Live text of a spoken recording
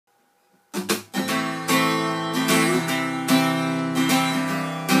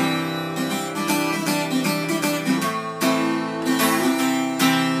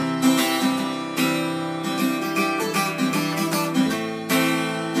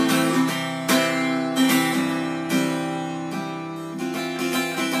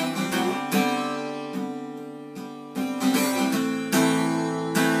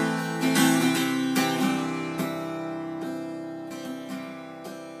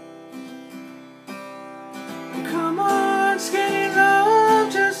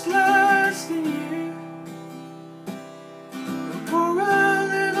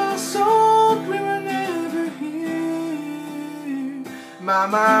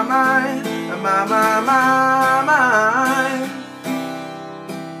my, my, my, my, my, my, my.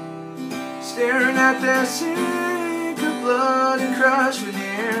 Staring at that sink of blood and crushed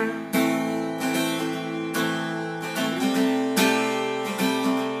veneer.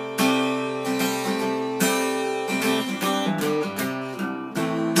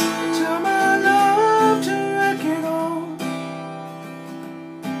 Tell my love to wreck it all.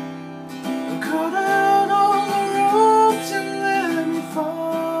 Cut out all the ropes and let me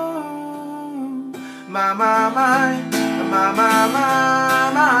fall. My, my, my, my, my,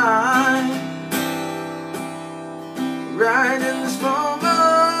 my, my. Right in this moment,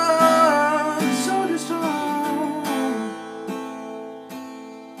 so strong.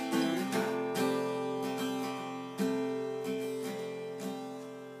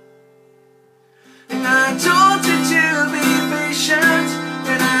 And I told you to be patient,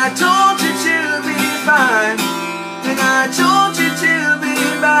 and I told you to be fine, and I told you to be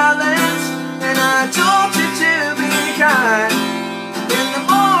balanced, and I told you to be kind. In the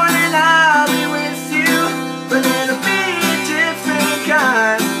morning I'll be with you, but it'll be a different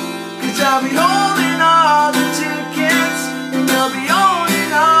kind. 'Cause I'll be holding all the tickets, and you'll be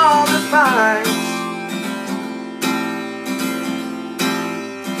owning all the fines.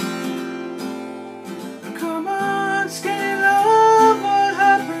 Come on, skinny love, what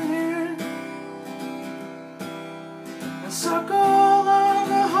happened here? I suck all of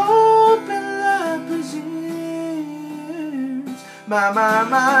the hope and leper's ears. My, my,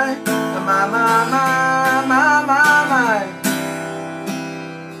 my, my, my, my, my, my, my.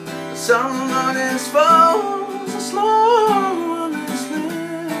 Someone is falling.